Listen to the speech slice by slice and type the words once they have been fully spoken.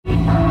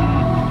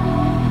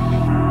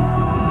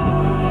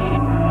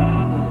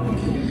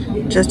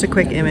Just a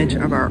quick image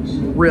of our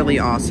really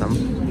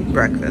awesome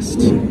breakfast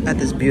at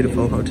this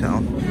beautiful hotel.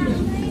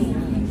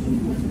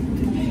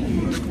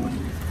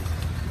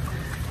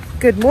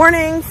 Good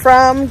morning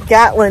from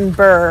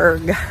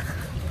Gatlinburg.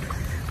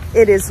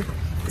 It is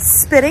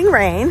spitting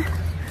rain,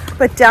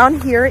 but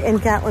down here in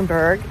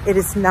Gatlinburg, it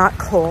is not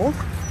cold.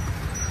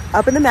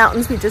 Up in the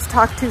mountains, we just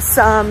talked to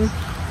some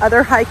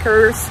other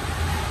hikers.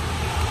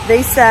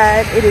 They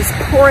said it is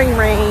pouring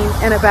rain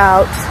and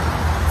about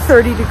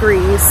 30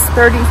 degrees,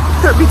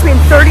 between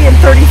 30 and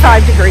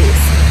 35 degrees.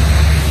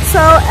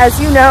 So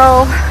as you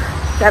know,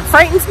 that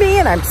frightens me,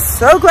 and I'm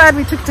so glad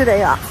we took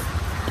today off.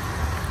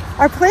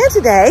 Our plan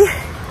today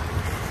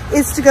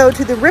is to go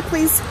to the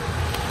Ripley's,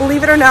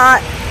 believe it or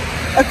not,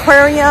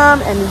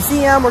 aquarium and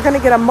museum. We're gonna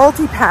get a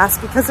multi-pass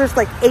because there's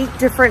like 8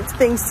 different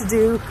things to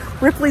do.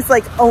 Ripley's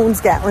like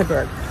owns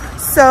Gatlinburg.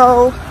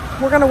 So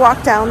we're gonna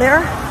walk down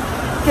there,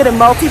 get a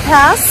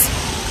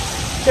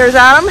multi-pass. There's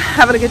Adam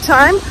having a good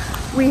time.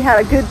 We had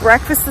a good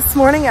breakfast this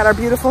morning at our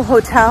beautiful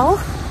hotel,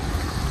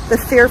 the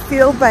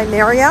Fairfield by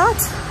Marriott.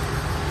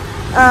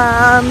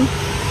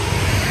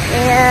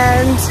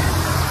 And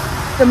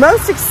the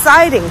most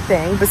exciting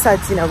thing,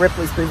 besides, you know,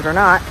 Ripley's, believe it or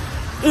not,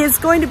 is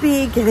going to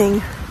be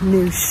getting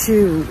new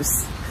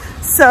shoes.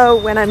 So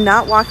when I'm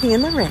not walking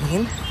in the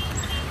rain,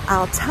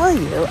 I'll tell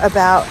you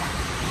about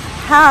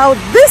how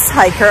this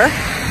hiker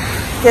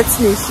gets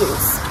new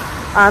shoes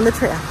on the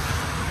trail.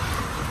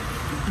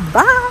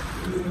 Bye.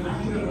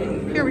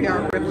 Here we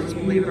are, Ripley's,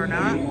 believe it or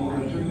not.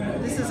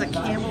 This is a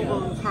camel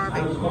bone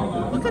carving.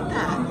 Look at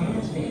that.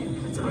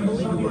 It's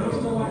unbelievable.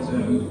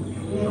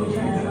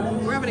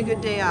 We're having a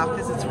good day off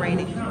because it's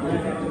raining.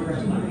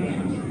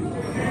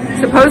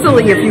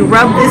 Supposedly, if you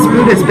rub this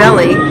Buddha's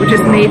belly, which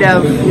is made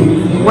of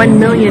 $1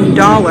 million,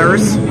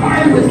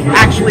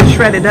 actually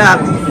shredded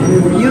up,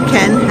 you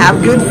can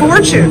have good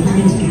fortune.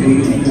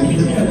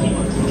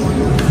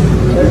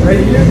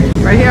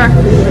 Right here.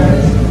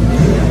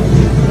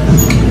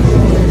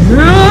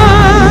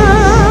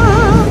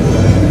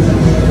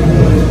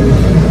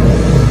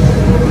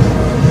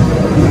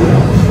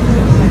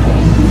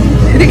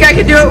 You think I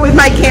could do it with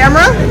my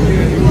camera?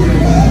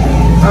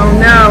 Oh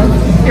no.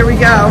 Here we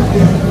go.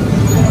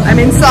 I'm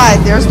inside.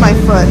 There's my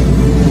foot.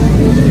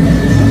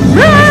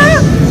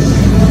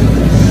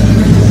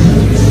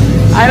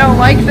 I don't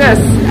like this.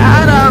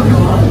 Adam.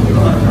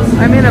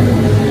 I'm in a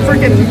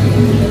freaking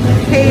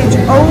cage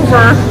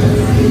over.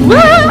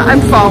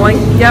 I'm falling.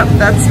 Yep,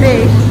 that's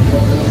me.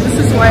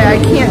 This is why I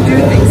can't do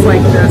things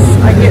like this.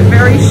 I get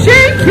very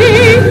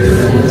shaky.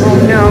 Oh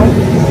no.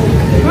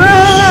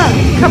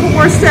 A couple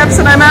more steps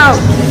and I'm out.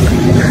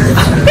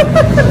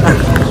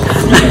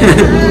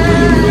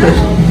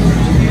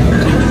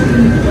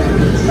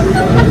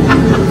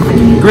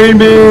 Green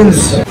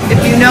beans.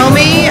 If you know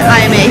me, I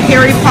am a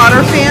Harry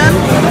Potter fan.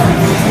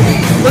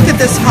 Look at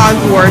this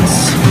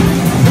Hogwarts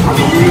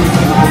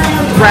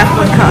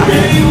replica.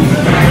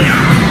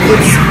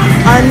 It's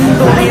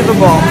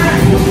unbelievable.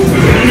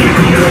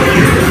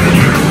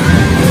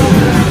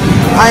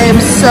 I am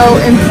so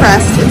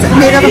impressed. It's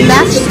made out of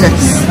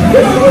matchsticks.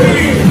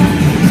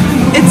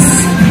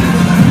 It's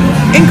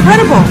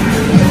incredible.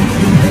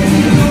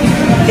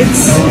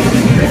 It's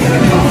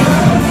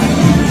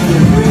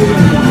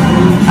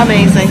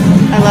amazing.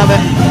 I love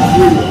it.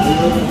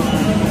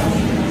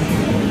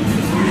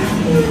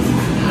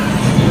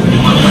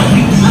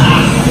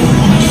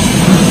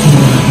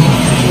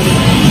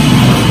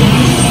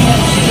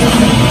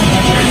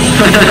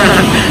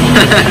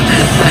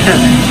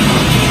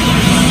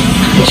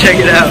 Check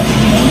it out.